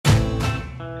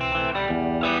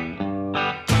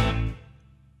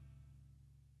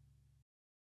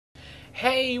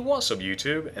Hey, what's up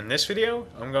YouTube? In this video,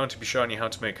 I'm going to be showing you how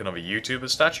to make another YouTuber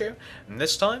statue, and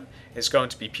this time, it's going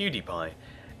to be Pewdiepie.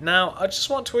 Now, I just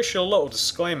want to issue a little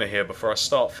disclaimer here before I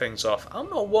start things off. I'm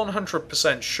not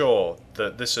 100% sure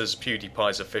that this is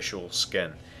Pewdiepie's official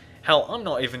skin. Hell, I'm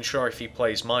not even sure if he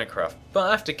plays Minecraft,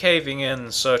 but after caving in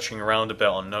and searching around a bit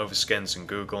on Nova Skins and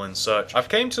Google and such, I've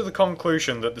came to the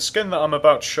conclusion that the skin that I'm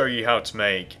about to show you how to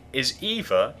make is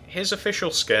either his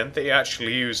official skin that he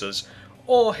actually uses,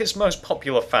 or his most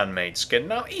popular fan-made skin.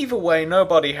 Now, either way,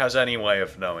 nobody has any way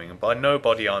of knowing, and by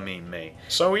nobody I mean me.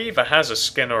 So he either has a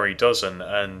skin or he doesn't,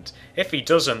 and if he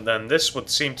doesn't, then this would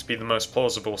seem to be the most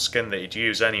plausible skin that he'd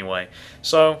use anyway.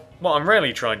 So, what I'm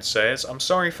really trying to say is, I'm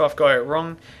sorry if I've got it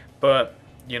wrong, but,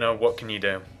 you know, what can you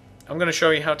do? I'm going to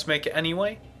show you how to make it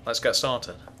anyway. Let's get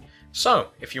started. So,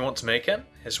 if you want to make it,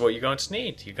 here's what you're going to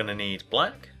need. You're going to need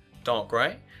black, dark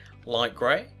grey, light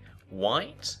grey,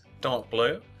 white, dark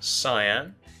blue,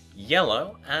 cyan,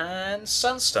 yellow, and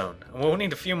sandstone. And we'll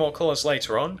need a few more colours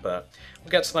later on, but we'll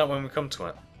get to that when we come to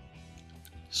it.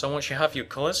 So once you have your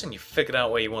colours and you've figured out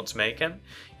where you want to make them,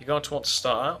 you're going to want to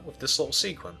start out with this little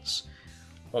sequence.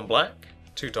 1 black,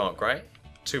 2 dark grey,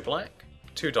 2 black,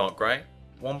 2 dark grey,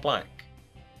 1 black.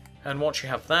 And once you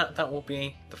have that, that will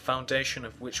be the foundation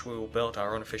of which we will build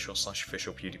our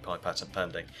unofficial/official Pewdiepie pattern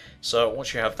pending. So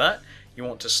once you have that, you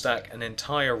want to stack an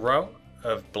entire row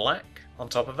of black on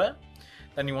top of it.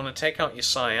 Then you want to take out your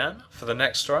cyan for the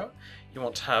next row. You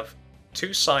want to have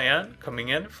 2 cyan coming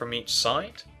in from each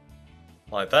side,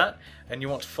 like that, and you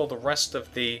want to fill the rest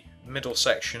of the middle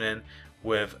section in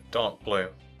with dark blue.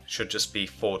 Should just be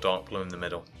 4 dark blue in the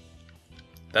middle.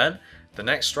 Then the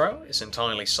next row is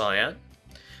entirely cyan,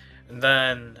 and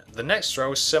then the next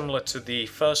row is similar to the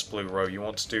first blue row. You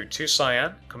want to do 2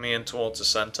 cyan coming in towards the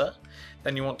center.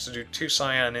 Then you want to do 2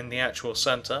 cyan in the actual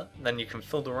center, then you can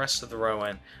fill the rest of the row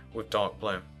in with dark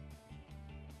blue.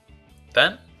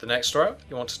 Then, the next row,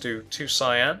 you want to do 2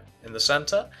 cyan in the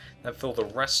center, then fill the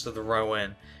rest of the row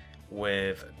in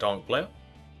with dark blue.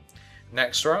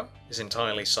 Next row is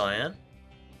entirely cyan.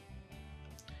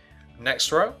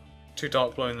 Next row, 2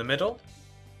 dark blue in the middle,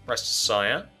 rest is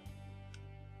cyan.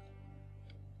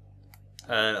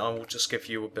 And I will just give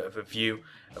you a bit of a view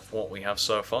of what we have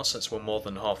so far, since we're more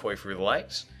than halfway through the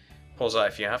legs. Pause that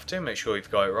if you have to, make sure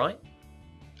you've got it right.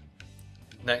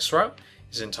 Next row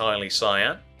is entirely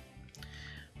cyan.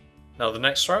 Now the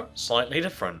next row, slightly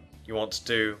different. You want to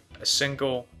do a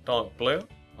single dark blue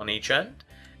on each end,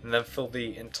 and then fill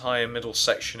the entire middle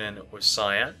section in with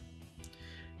cyan.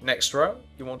 Next row,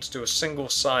 you want to do a single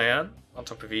cyan on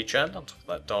top of each end, on top of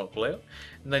that dark blue,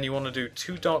 and then you want to do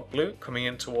 2 dark blue coming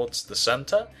in towards the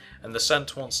center, and the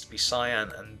center wants to be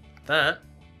cyan, and that,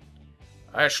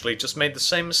 I actually just made the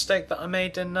same mistake that I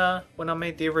made in when I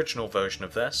made the original version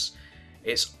of this.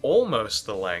 It's almost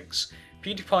the legs.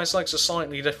 Pewdiepie's legs are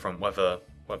slightly different, whether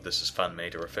this is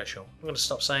fan-made or official. I'm going to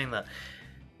stop saying that.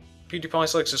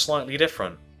 Pewdiepie's legs are slightly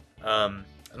different, and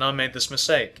I made this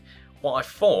mistake. What I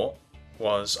thought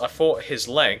his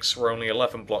legs were only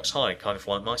 11 blocks high, kind of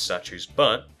like my statues,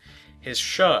 but his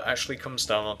shirt actually comes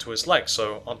down onto his legs,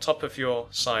 so on top of your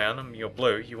cyan and your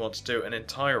blue, you want to do an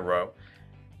entire row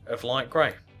of light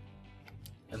grey.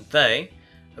 And they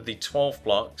are the 12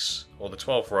 blocks, or the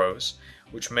 12 rows,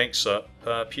 which makes up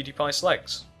Pewdiepie's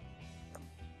legs.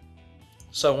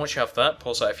 So once you have that,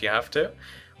 pause that if you have to,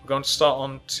 we're going to start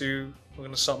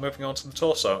moving on to the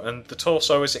torso, and the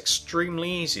torso is extremely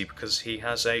easy because he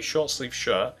has a short sleeve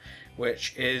shirt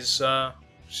which is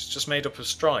just made up of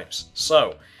stripes.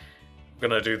 So we're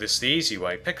going to do this the easy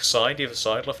way. Pick a side, either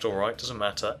side, left or right, doesn't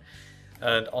matter,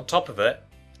 and on top of it,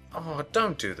 oh,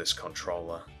 don't do this,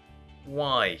 controller.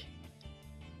 Why?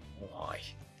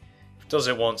 If it does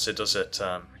it once, it does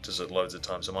it loads of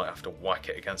times. I might have to whack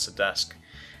it against the desk.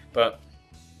 But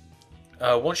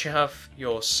once you have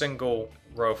your single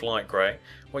row of light grey,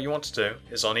 what you want to do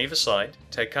is on either side,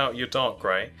 take out your dark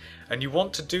grey, and you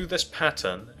want to do this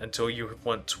pattern until you have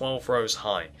went 12 rows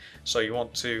high. So you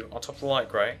want to, on top of the light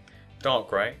grey, dark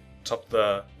grey, top of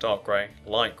the dark grey,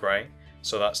 light grey,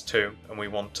 so that's 2, and we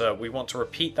want to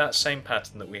repeat that same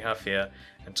pattern that we have here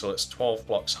until it's 12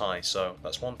 blocks high. So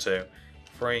that's 1, 2,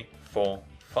 3, 4,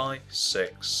 5,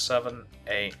 6, 7,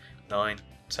 8, 9,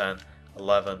 10,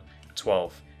 11,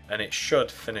 12. And it should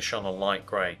finish on a light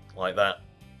grey, like that.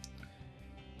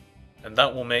 And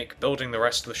that will make building the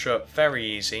rest of the shirt very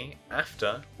easy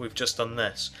after we've just done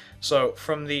this. So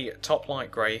from the top light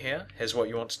grey here, here's what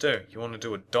you want to do. You want to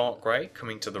do a dark grey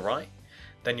coming to the right,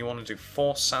 then you want to do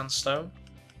 4 sandstone,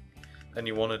 then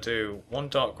you want to do 1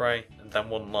 dark grey and then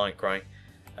 1 light grey,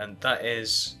 and that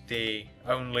is the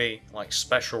only like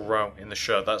special row in the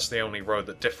shirt. That's the only row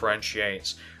that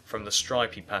differentiates from the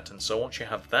stripy pattern. So once you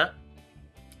have that,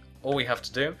 all we have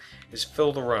to do is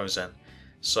fill the rows in.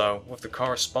 So with the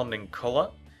corresponding colour,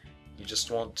 you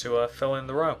just want to fill in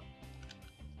the row.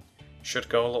 Should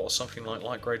go a little something like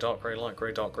light grey, dark grey, light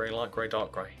grey, dark grey, light grey,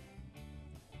 dark grey.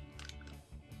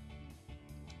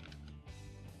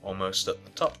 Almost at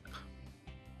the top.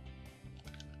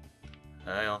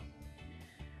 Hang on.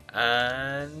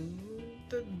 And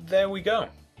there we go.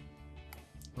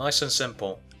 Nice and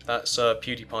simple. That's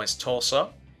PewDiePie's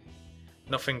torso.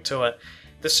 Nothing to it.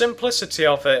 The simplicity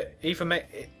of it,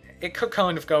 it could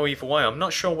kind of go either way. I'm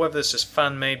not sure whether this is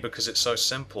fan-made because it's so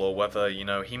simple, or whether, you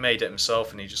know, he made it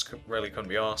himself and he just really couldn't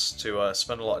be asked to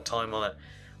spend a lot of time on it.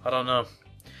 I don't know.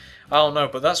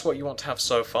 But that's what you want to have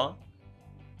so far.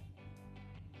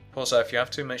 Pause that if you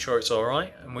have to, make sure it's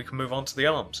alright, and we can move on to the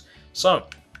arms. So,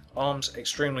 arms,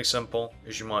 extremely simple,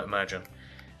 as you might imagine.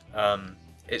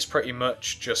 It's pretty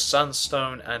much just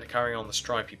sandstone and carrying on the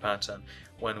stripy pattern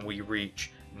when we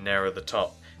reach nearer the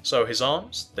top. So his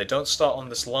arms, they don't start on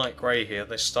this light grey here,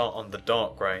 they start on the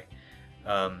dark grey.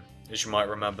 As you might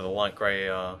remember, the light grey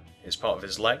is part of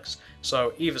his legs.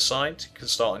 So either side, you can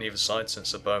start on either side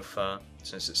since they're both,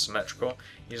 since it's symmetrical.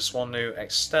 You just want to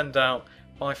extend out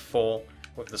by 4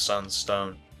 with the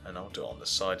sandstone, and I'll do it on this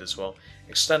side as well.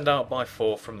 Extend out by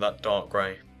 4 from that dark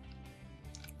grey.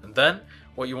 And then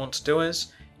what you want to do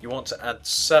is you want to add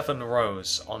 7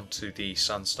 rows onto the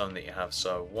sandstone that you have.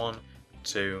 So 1,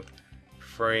 2,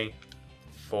 3,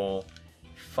 4,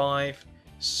 5,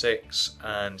 6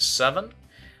 and 7.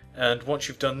 And once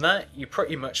you've done that, you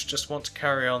pretty much just want to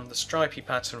carry on the stripy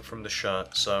pattern from the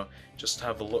shirt. So just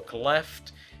have a look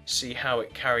left, see how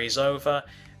it carries over,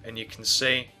 and you can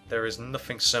see there is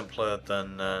nothing simpler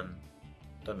than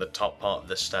the top part of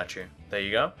this statue. There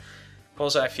you go.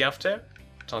 Pause that if you have to.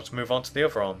 Time to move on to the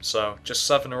other arm. So just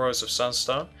 7 rows of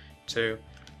sandstone. 2,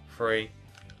 3,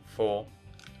 4,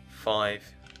 5,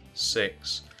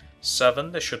 6,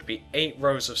 7. There should be 8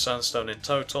 rows of sandstone in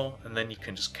total, and then you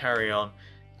can just carry on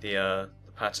the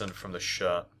pattern from the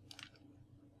shirt.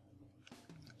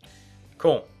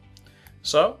 Cool.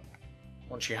 So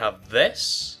once you have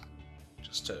this,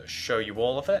 just to show you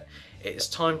all of it, it is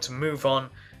time to move on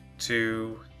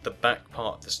to the back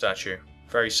part of the statue.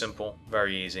 Very simple,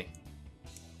 very easy.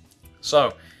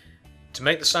 So to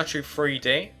make the statue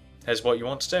 3D, here's what you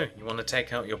want to do. You want to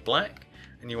take out your black,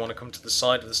 and you want to come to the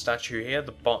side of the statue here,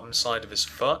 the bottom side of his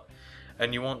foot,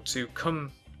 and you want to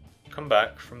come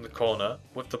back from the corner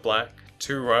with the black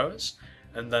 2 rows,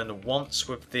 and then once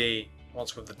with the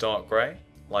dark grey,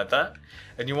 like that.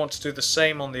 And you want to do the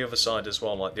same on the other side as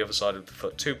well, like the other side of the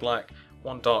foot. 2 black,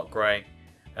 1 dark grey,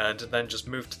 and then just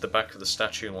move to the back of the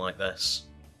statue like this.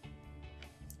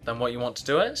 Then what you want to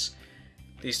do is,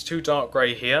 these 2 dark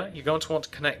grey here, you're going to want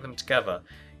to connect them together.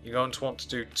 You're going to want to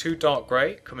do 2 dark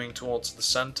grey coming towards the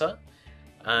centre,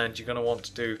 and you're going to want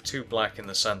to do 2 black in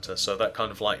the centre, so that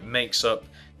kind of like makes up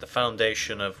the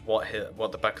foundation of what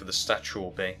the back of the statue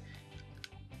will be.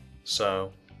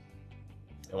 So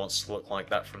it wants to look like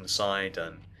that from the side,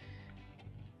 and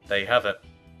there you have it.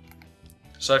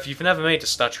 So if you've never made a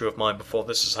statue of mine before,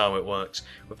 this is how it works.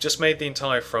 We've just made the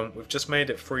entire front, we've just made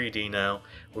it 3D now.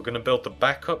 We're going to build the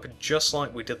back up just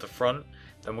like we did the front,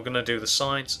 then we're going to do the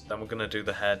sides, then we're going to do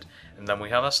the head, and then we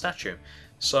have our statue.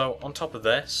 So on top of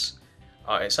this,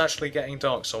 it's actually getting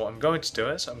dark, so what I'm going to do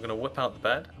is I'm going to whip out the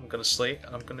bed, I'm going to sleep,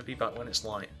 and I'm going to be back when it's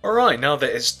light. Alright, now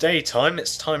that it's daytime,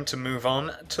 it's time to move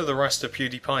on to the rest of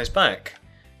PewDiePie's back.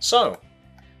 So,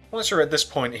 once you're at this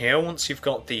point here, once you've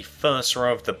got the first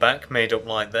row of the back made up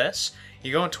like this,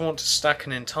 you're going to want to stack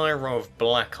an entire row of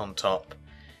black on top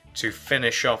to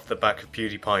finish off the back of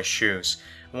PewDiePie's shoes.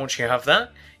 And once you have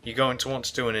that, you're going to want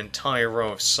to do an entire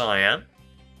row of cyan.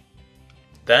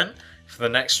 Then, for the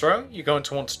next row, you're going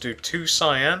to want to do 2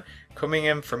 cyan, coming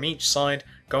in from each side,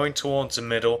 going towards the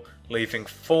middle, leaving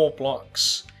 4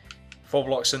 blocks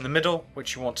in the middle,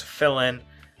 which you want to fill in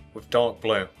with dark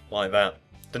blue, like that.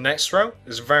 The next row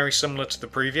is very similar to the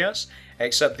previous,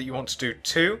 except that you want to do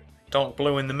 2 dark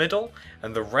blue in the middle,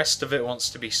 and the rest of it wants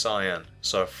to be cyan,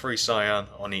 so 3 cyan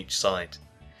on each side.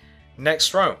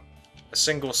 Next row, a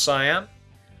single cyan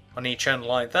on each end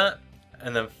like that,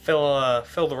 and then fill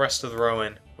the rest of the row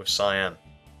in with cyan.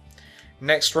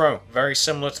 Next row, very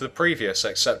similar to the previous,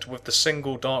 except with the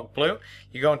single dark blue,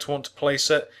 you're going to want to place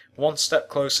it 1 step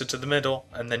closer to the middle,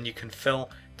 and then you can fill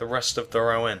the rest of the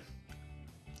row in.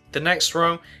 The next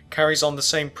row carries on the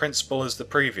same principle as the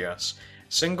previous.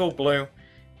 Single blue,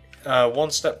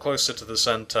 1 step closer to the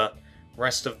center,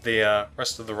 rest of the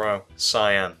row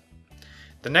cyan.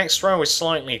 The next row is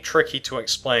slightly tricky to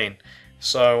explain.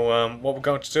 So what we're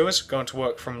going to do is we're going to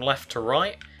work from left to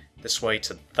right, this way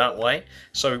to that way.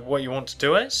 So what you want to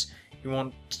do is, you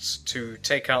want to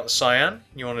take out the cyan.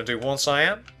 You want to do one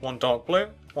cyan, one dark blue,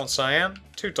 one cyan,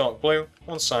 two dark blue,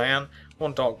 one cyan,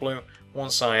 one dark blue,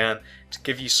 one cyan, to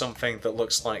give you something that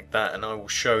looks like that, and I will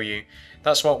show you.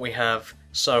 That's what we have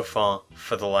so far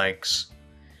for the legs.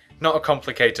 Not a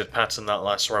complicated pattern, that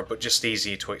last row, but just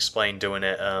easy to explain doing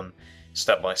it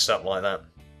step by step like that.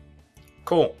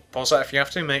 Cool, pause that if you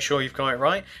have to, make sure you've got it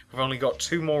right. We've only got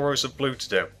 2 more rows of blue to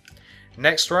do.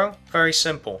 Next row, very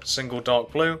simple, single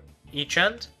dark blue each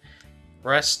end,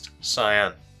 rest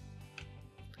cyan.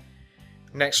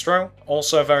 Next row,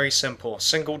 also very simple,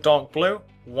 single dark blue,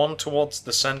 one towards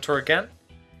the center again,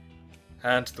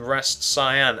 and the rest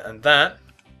cyan. And that,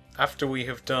 after we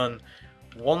have done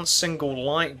one single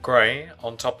light grey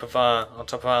on top of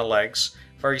our legs,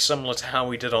 very similar to how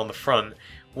we did on the front,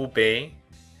 will be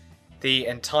the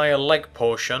entire leg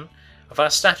portion of our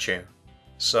statue.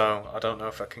 So I don't know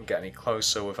if I can get any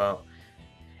closer without.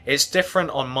 It's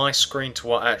different on my screen to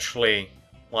what actually,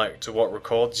 to what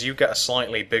records. You get a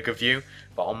slightly bigger view,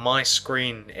 but on my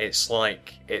screen it's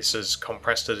like it's as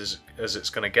compressed as it's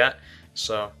gonna get.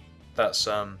 So that's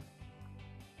yeah,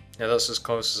 that's as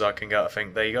close as I can get, I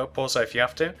think. There you go. Pause that if you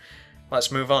have to.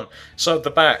 Let's move on. So the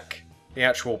back, the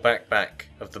actual back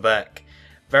of the back.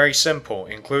 Very simple,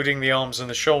 including the arms and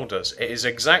the shoulders. It is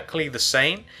exactly the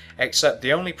same, except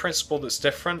the only principle that's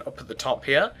different up at the top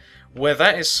here, where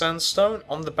that is sandstone,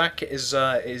 on the back it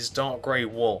is dark grey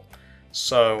wool.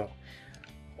 So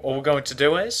all we're going to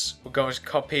do is we're going to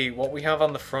copy what we have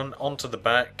on the front onto the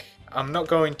back. I'm not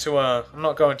going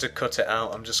to cut it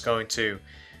out. I'm just gonna do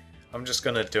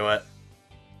it.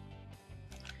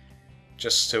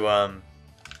 Just to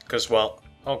because, well,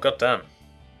 oh goddamn.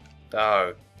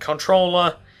 Oh,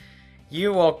 controller,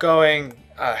 you are going.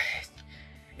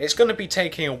 It's going to be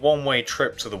taking a one-way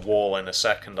trip to the wall in a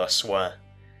second, I swear.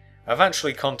 I've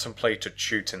actually contemplated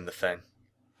shooting the thing.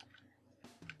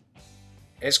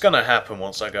 It's going to happen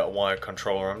once I get a wired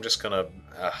controller. I'm just going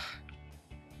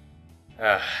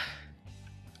to.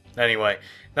 Anyway,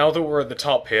 now that we're at the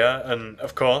top here, and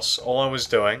of course, all I was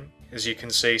doing, as you can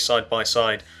see side by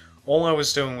side, all I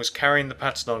was doing was carrying the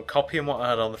pattern on, copying what I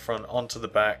had on the front onto the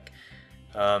back.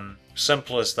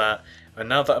 Simple as that. And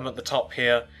now that I'm at the top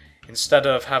here, instead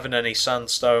of having any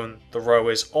sandstone, the row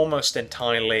is almost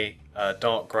entirely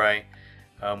dark grey,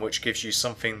 which gives you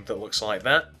something that looks like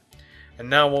that. And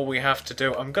now what we have to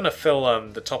do, I'm going to fill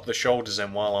the top of the shoulders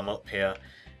in while I'm up here.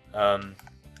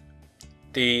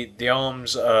 The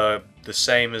arms are the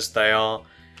same as they are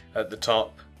at the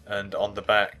top and on the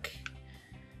back.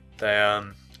 They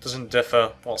doesn't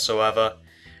differ whatsoever.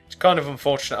 It's kind of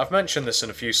unfortunate. I've mentioned this in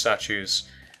a few statues.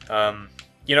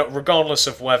 You know, regardless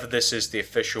of whether this is the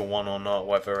official one or not,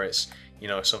 whether it's, you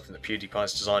know, something that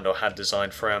Pewdiepie's designed or had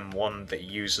designed for him, one that he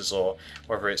uses, or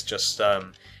whether it's just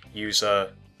fan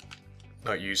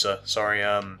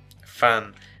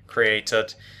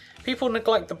created. People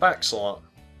neglect the backs a lot.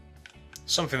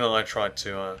 Something that I tried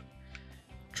to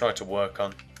work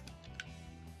on.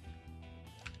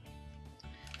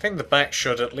 I think the back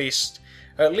should at least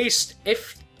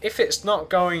if it's not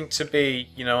going to be,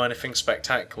 you know, anything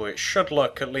spectacular, it should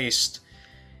look at least,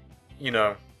 you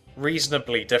know,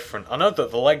 reasonably different. I know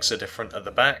that the legs are different at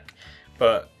the back,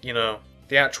 but, you know,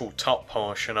 the actual top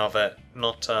portion of it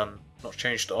not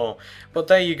changed at all. But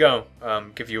there you go.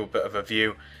 Give you a bit of a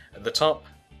view at the top.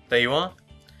 There you are.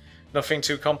 Nothing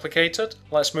too complicated.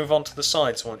 Let's move on to the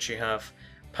sides once you have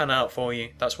pan out for you.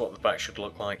 That's what the back should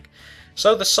look like.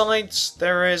 So the sides,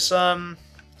 there is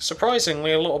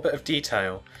surprisingly a little bit of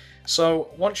detail. So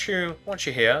once you're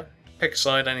here, pick a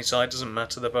side, any side, doesn't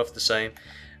matter, they're both the same.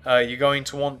 You're going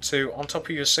to want to, on top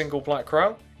of your single black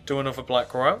row, do another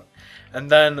black row. And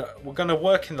then we're going to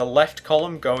work in the left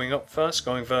column, going up first,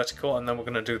 going vertical, and then we're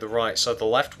going to do the right. So the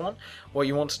left one, what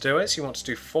you want to do is you want to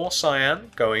do 4 cyan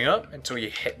going up until you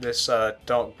hit this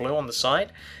dark blue on the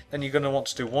side. Then you're going to want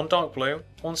to do 1 dark blue,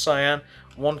 1 cyan,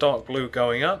 1 dark blue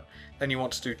going up. Then you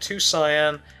want to do 2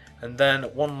 cyan, and then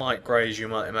 1 light grey, as you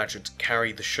might imagine, to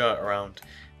carry the shirt around.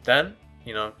 Then,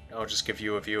 you know, I'll just give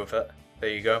you a view of it. There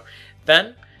you go.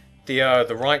 Then,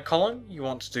 the right column, you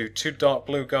want to do 2 dark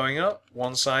blue going up,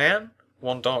 1 cyan,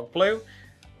 1 dark blue,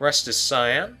 rest is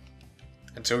cyan,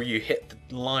 until you hit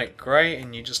the light grey,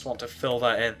 and you just want to fill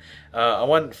that in. I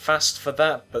went fast for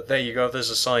that, but there you go,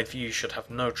 there's a side view. You should have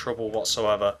no trouble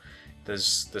whatsoever.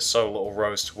 There's so little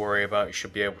rows to worry about, you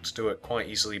should be able to do it quite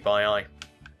easily by eye.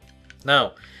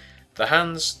 Now, the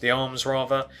hands, the arms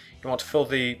rather, you want to fill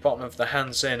the bottom of the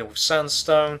hands in with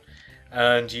sandstone,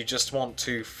 and you just want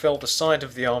to fill the side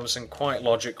of the arms, and quite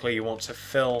logically you want to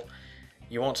fill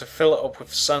it up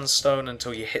with sandstone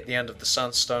until you hit the end of the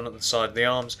sandstone at the side of the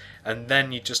arms, and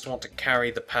then you just want to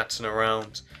carry the pattern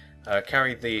around,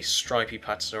 carry the stripy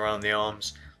pattern around the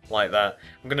arms like that.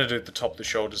 I'm going to do the top of the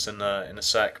shoulders in a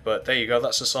sec, but there you go,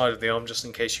 that's the side of the arm just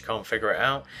in case you can't figure it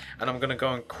out. And I'm going to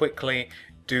go and quickly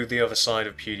do the other side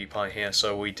of Pewdiepie here.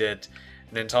 So we did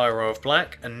an entire row of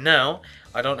black, and now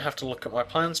I don't have to look at my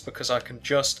plans because I can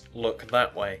just look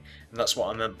that way, and that's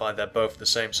what I meant by they're both the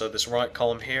same. So this right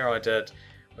column here I did,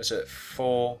 was it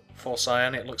four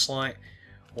cyan it looks like,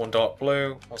 one dark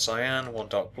blue, one cyan, one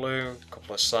dark blue, a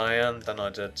couple of cyan, then I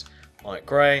did light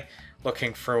grey,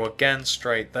 looking through again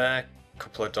straight there, a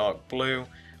couple of dark blue,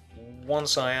 one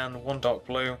cyan, one dark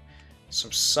blue,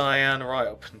 some cyan right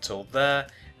up until there,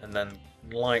 and then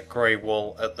light grey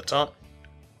wool at the top.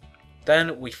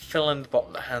 Then we fill in the bottom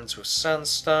of the hands with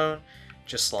sandstone,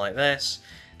 just like this.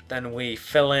 Then we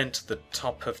fill into the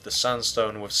top of the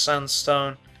sandstone with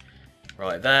sandstone,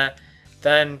 right there.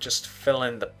 Then just fill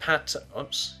in the pattern,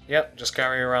 just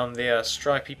carry around the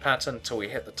stripy pattern until we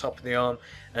hit the top of the arm,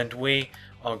 and we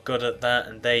are good at that,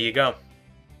 and there you go.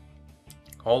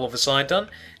 All of the side done.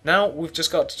 Now we've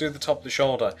just got to do the top of the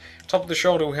shoulder. Top of the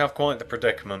shoulder we have quite the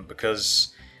predicament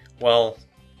because, well,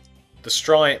 the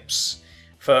stripes,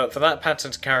 for that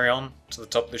pattern to carry on to the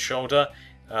top of the shoulder,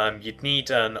 you'd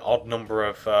need an odd number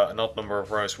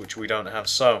of rows, which we don't have.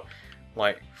 So,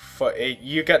 like,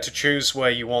 you get to choose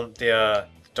where you want the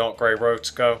dark grey row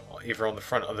to go, either on the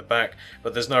front or the back.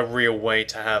 But there's no real way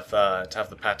to have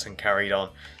the pattern carried on.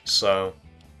 So,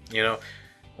 you know,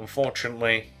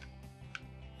 unfortunately,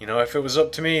 you know, if it was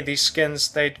up to me, these skins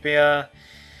they'd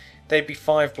be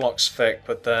 5 blocks thick,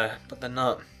 but they're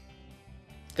not.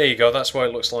 There you go, that's what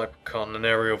it looks like on an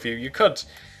aerial view. You could,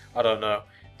 I don't know,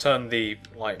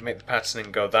 make the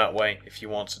patterning go that way if you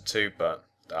wanted to, but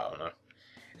I don't know.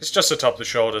 It's just the top of the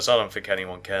shoulders, I don't think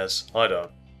anyone cares. I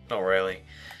don't, not really.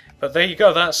 But there you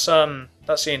go, that's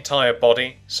the entire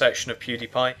body section of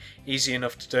Pewdiepie. Easy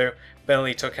enough to do,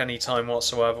 barely took any time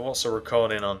whatsoever. What's the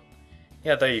recording on?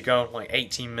 Yeah, there you go, like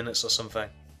 18 minutes or something.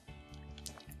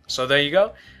 So there you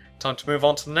go, time to move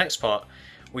on to the next part.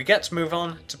 We get to move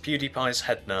on to Pewdiepie's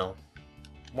head now.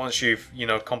 Once you've,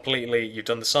 you've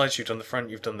done the sides, you've done the front,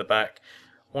 you've done the back.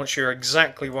 Once you're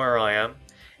exactly where I am,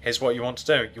 here's what you want to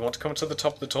do. You want to come to the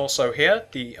top of the torso here,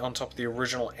 on top of the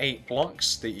original 8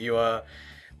 blocks that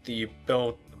you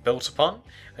built upon,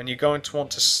 and you're going to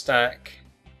want to stack.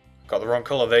 Got the wrong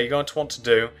color there. You're going to want to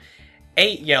do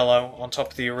 8 yellow on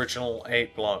top of the original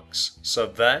 8 blocks. So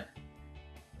there.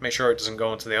 Make sure it doesn't go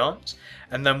onto the arms,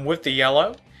 and then with the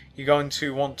yellow, you're going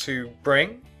to want to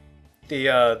bring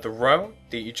the row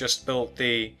that you just built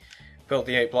the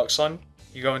 8 blocks on.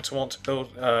 You're going to want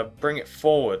to bring it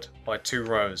forward by 2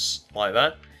 rows like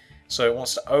that. So it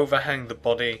wants to overhang the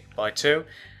body by 2,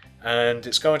 and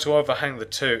it's going to overhang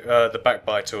the back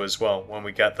by 2 as well when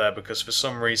we get there, because for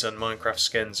some reason Minecraft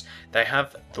skins, they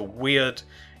have the weird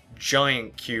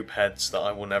giant cube heads that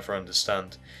I will never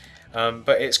understand.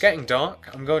 But it's getting dark.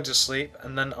 I'm going to sleep,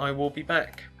 and then I will be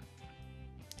back.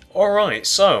 Alright,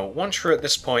 so once you're at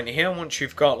this point here, once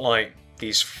you've got like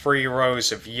these 3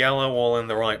 rows of yellow all in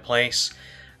the right place,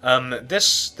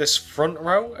 this front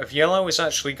row of yellow is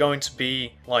actually going to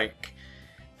be like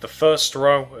the first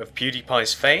row of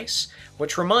Pewdiepie's face,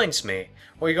 which reminds me,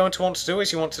 what you're going to want to do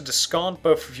is you want to discard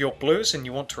both of your blues and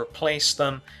you want to replace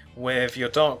them with your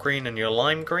dark green and your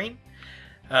lime green,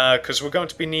 because we're going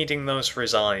to be needing those for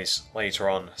his eyes later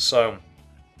on. So,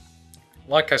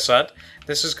 like I said,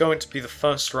 this is going to be the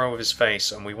first row of his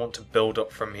face, and we want to build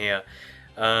up from here.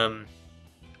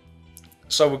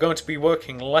 So we're going to be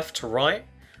working left to right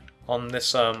on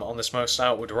this most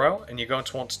outward row, and you're going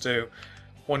to want to do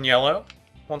 1 yellow,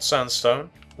 1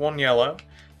 sandstone, 1 yellow,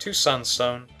 2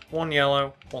 sandstone, 1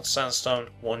 yellow, 1 sandstone,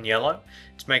 1 yellow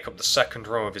to make up the second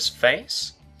row of his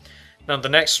face. Now the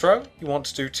next row, you want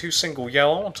to do 2 single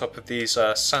yellow on top of these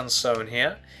sandstone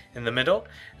here in the middle,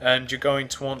 and you're going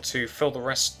to want to fill the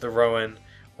rest of the row in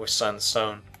with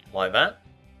sandstone like that.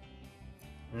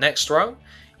 Next row,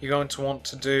 you're going to want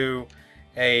to do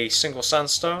a single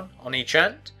sandstone on each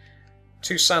end,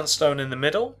 2 sandstone in the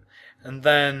middle, and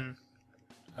then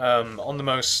on the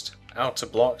most outer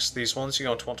blocks, these ones, you're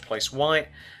going to want to place white,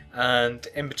 and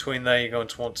in between there you're going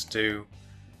to want to do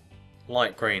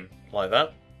light green like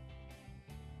that.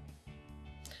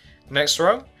 Next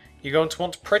row, you're going to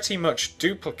want to pretty much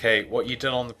duplicate what you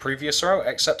did on the previous row,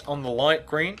 except on the light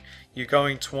green, you're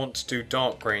going to want to do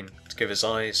dark green to give his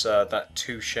eyes that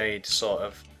 2-shade sort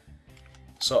of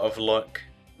look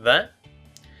there.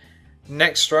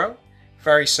 Next row,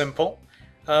 very simple.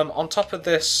 On top of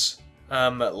this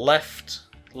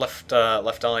left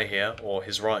eye here, or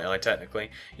his right eye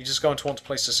technically, you're just going to want to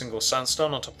place a single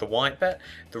sandstone on top of the white bit.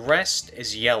 The rest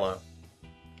is yellow.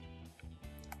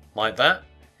 Like that.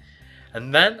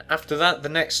 And then, after that, the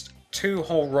next 2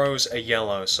 whole rows are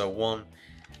yellow, so 1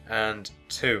 and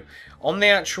 2. On the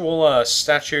actual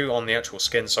statue, on the actual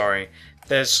skin, sorry,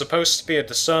 there's supposed to be a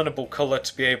discernible colour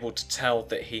to be able to tell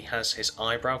that he has his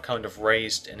eyebrow kind of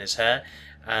raised in his hair,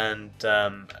 and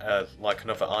like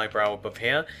another eyebrow above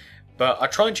here. But I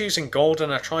tried using gold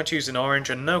and I tried using orange,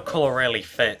 and no colour really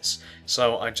fits,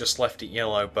 so I just left it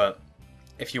yellow. But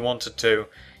if you wanted to,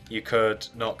 you could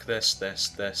knock this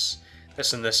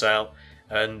and this out,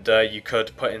 and you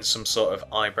could put in some sort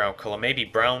of eyebrow colour. Maybe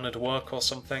brown would work or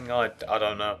something, I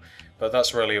don't know, but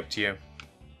that's really up to you.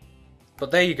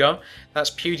 But there you go,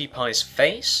 that's PewDiePie's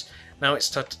face. Now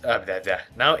it's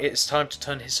now it's time to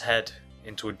turn his head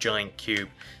into a giant cube.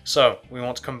 So we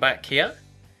want to come back here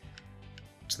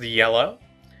to the yellow,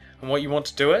 and what you want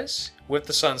to do is, with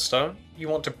the sandstone, you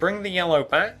want to bring the yellow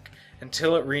back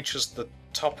until it reaches the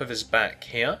top of his back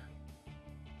here.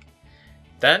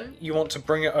 Then you want to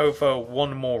bring it over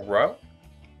 1 more row.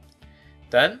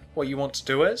 Then what you want to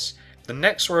do is, the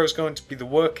next row is going to be the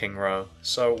working row.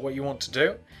 So what you want to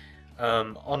do,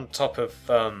 on top of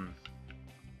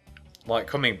like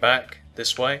coming back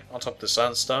this way on top of the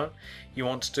sandstone, you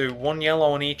want to do 1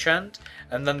 yellow on each end,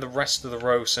 and then the rest of the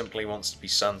row simply wants to be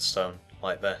sandstone,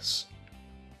 like this.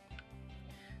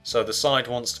 So the side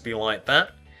wants to be like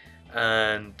that,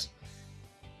 and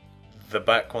the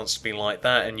back wants to be like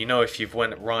that, and you know if you've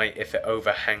went right if it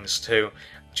overhangs too,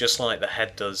 just like the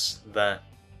head does there.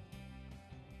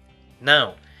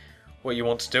 Now, what you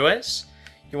want to do is,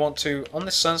 you want to, on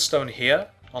the sandstone here,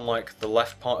 on like the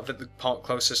left part of it, the part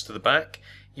closest to the back,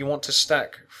 you want to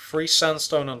stack 3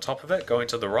 sandstone on top of it, going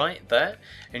to the right there,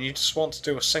 and you just want to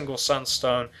do a single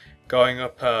sandstone going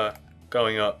up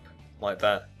like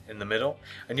that in the middle,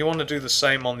 and you want to do the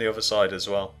same on the other side as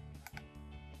well.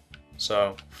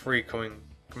 So 3 coming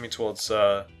towards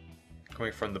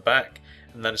coming from the back,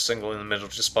 and then a single in the middle,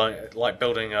 just by like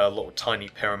building a little tiny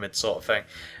pyramid sort of thing.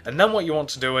 And then what you want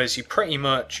to do is, you pretty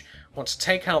much want to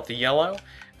take out the yellow,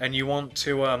 and you want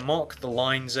to mark the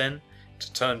lines in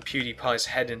to turn PewDiePie's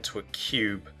head into a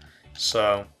cube.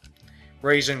 So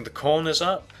raising the corners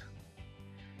up,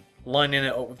 lining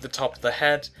it up with the top of the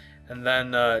head, and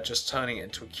then just turning it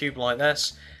into a cube like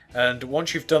this. And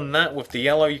once you've done that with the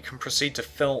yellow, you can proceed to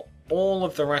fill all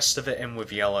of the rest of it in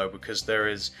with yellow, because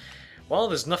there's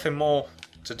nothing more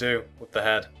to do with the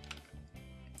head.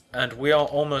 And we are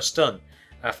almost done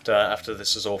after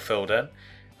this is all filled in,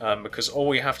 because all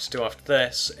we have to do after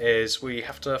this is we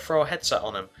have to throw a headset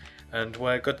on him, and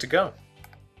we're good to go.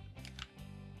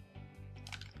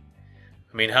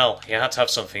 I mean, hell, he had to have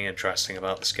something interesting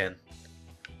about the skin.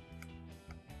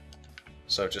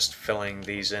 So just filling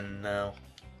these in now.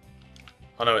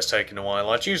 I know it's taking a while.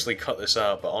 I'd usually cut this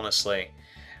out, but honestly,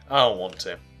 I don't want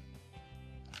to.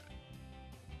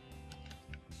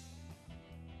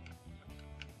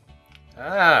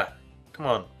 Ah! Come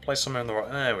on, place somewhere in the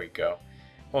right... There we go.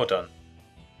 Well done.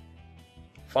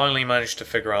 Finally managed to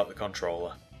figure out the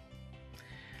controller.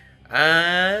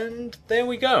 And there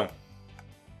we go.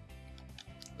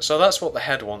 So that's what the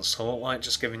head wants to look like,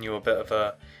 just giving you a bit of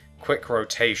a quick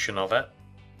rotation of it.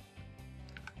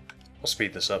 I'll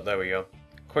speed this up, there we go.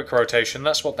 Quick rotation,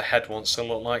 that's what the head wants to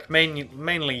look like.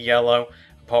 Mainly yellow,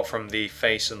 apart from the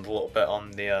face and a little bit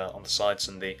on the sides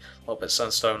and the little bit of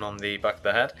sandstone on the back of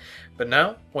the head. But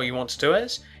now, what you want to do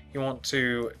is, you want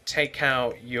to take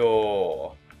out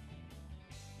your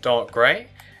dark grey,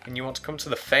 and you want to come to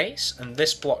the face, and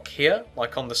this block here,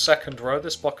 like on the second row,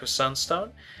 this block of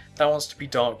sandstone, that wants to be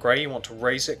dark grey. You want to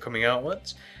raise it coming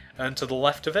outwards, and to the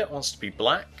left of it wants to be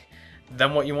black.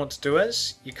 Then what you want to do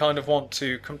is, you kind of want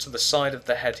to come to the side of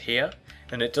the head here,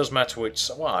 and it does matter which,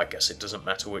 well, I guess it doesn't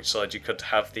matter which side. You could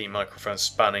have the microphone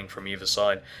spanning from either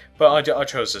side, but I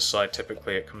chose this side.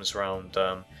 Typically it comes around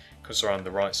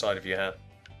the right side of your head.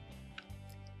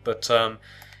 But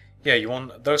yeah, you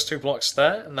want those 2 blocks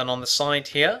there, and then on the side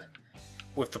here,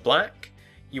 with the black,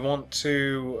 you want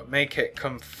to make it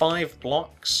come 5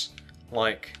 blocks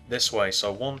like this way.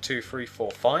 So 1, 2, 3,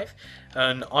 4, 5.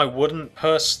 And I wouldn't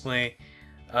personally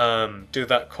do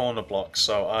that corner block.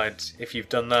 So if you've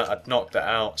done that, I'd knock that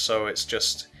out. So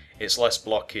it's less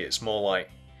blocky. It's more like,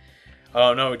 I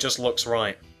don't know, it just looks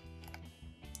right.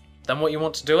 Then what you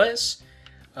want to do is,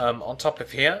 on top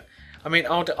of here, I mean,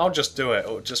 I'll just do it.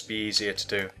 It'll just be easier to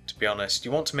do, to be honest.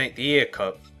 You want to make the ear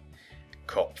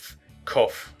cuff,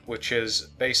 which is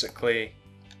basically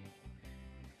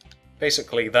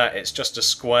that. It's just a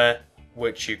square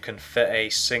which you can fit a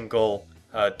single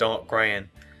dark grey in.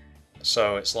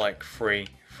 So it's like 3,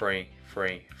 3,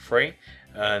 3, 3,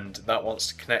 and that wants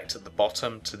to connect at the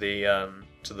bottom to the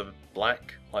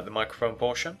black, like the microphone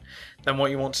portion. Then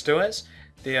what you want to do is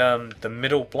the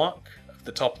middle block of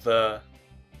the top of the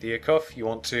ear cuff, you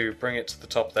want to bring it to the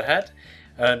top of the head,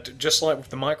 and just like with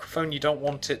the microphone, you don't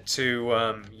want it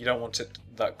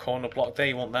that corner block there.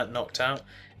 You want that knocked out,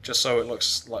 just so it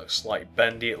looks like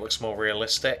bendy. It looks more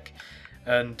realistic.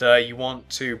 And you want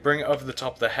to bring it over the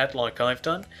top of the head like I've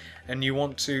done, and you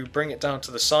want to bring it down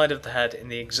to the side of the head in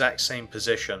the exact same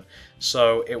position.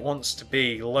 So it wants to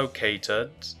be located,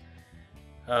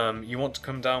 you want to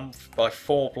come down by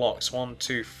 4 blocks, 1,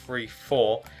 2, 3,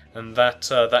 4, and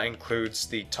that includes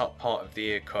the top part of the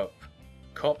ear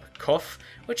cuff?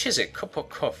 Which is it, cup or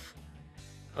cuff?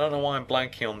 I don't know why I'm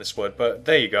blanking on this word, but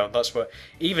there you go, that's what,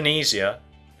 even easier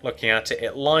looking at it,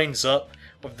 it lines up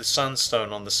with the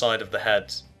sandstone on the side of the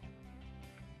head.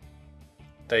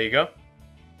 There you go.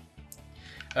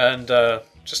 And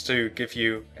just to give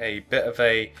you a bit of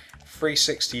a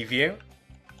 360 view,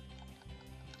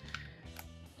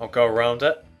 I'll go around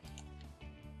it.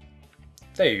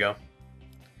 There you go.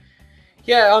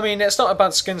 Yeah, I mean, it's not a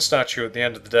bad skin statue at the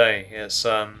end of the day. It's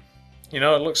you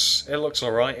know, it looks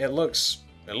alright. It looks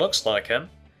like him,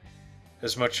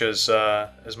 as much as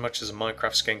a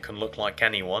Minecraft skin can look like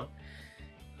anyone.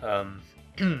 I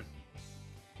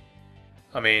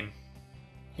mean,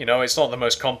 you know, it's not the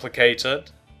most complicated,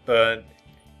 but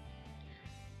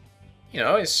you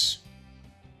know, it's,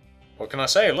 what can I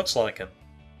say? It looks like him.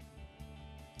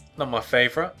 Not my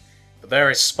favourite, but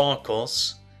there is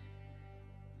Sparkles.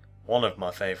 One of my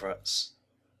favourites.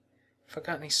 Have I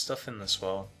got any stuff in this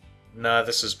world? Nah,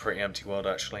 this is a pretty empty world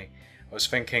actually. I was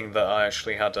thinking that I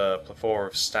actually had a plethora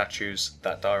of statues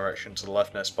that direction to the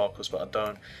left near Sparkles, but I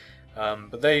don't.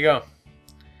 But there you go.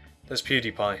 There's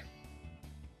Pewdiepie.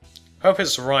 Hope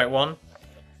it's the right one.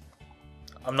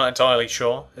 I'm not entirely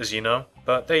sure, as you know,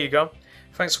 but there you go.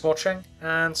 Thanks for watching,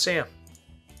 and see ya.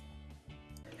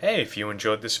 Hey, if you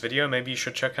enjoyed this video, maybe you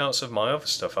should check out some of my other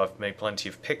stuff. I've made plenty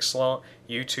of pixel art,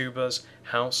 YouTubers,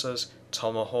 houses,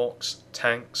 tomahawks,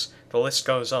 tanks, the list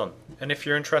goes on. And if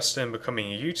you're interested in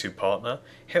becoming a YouTube partner,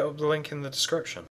 hit up the link in the description.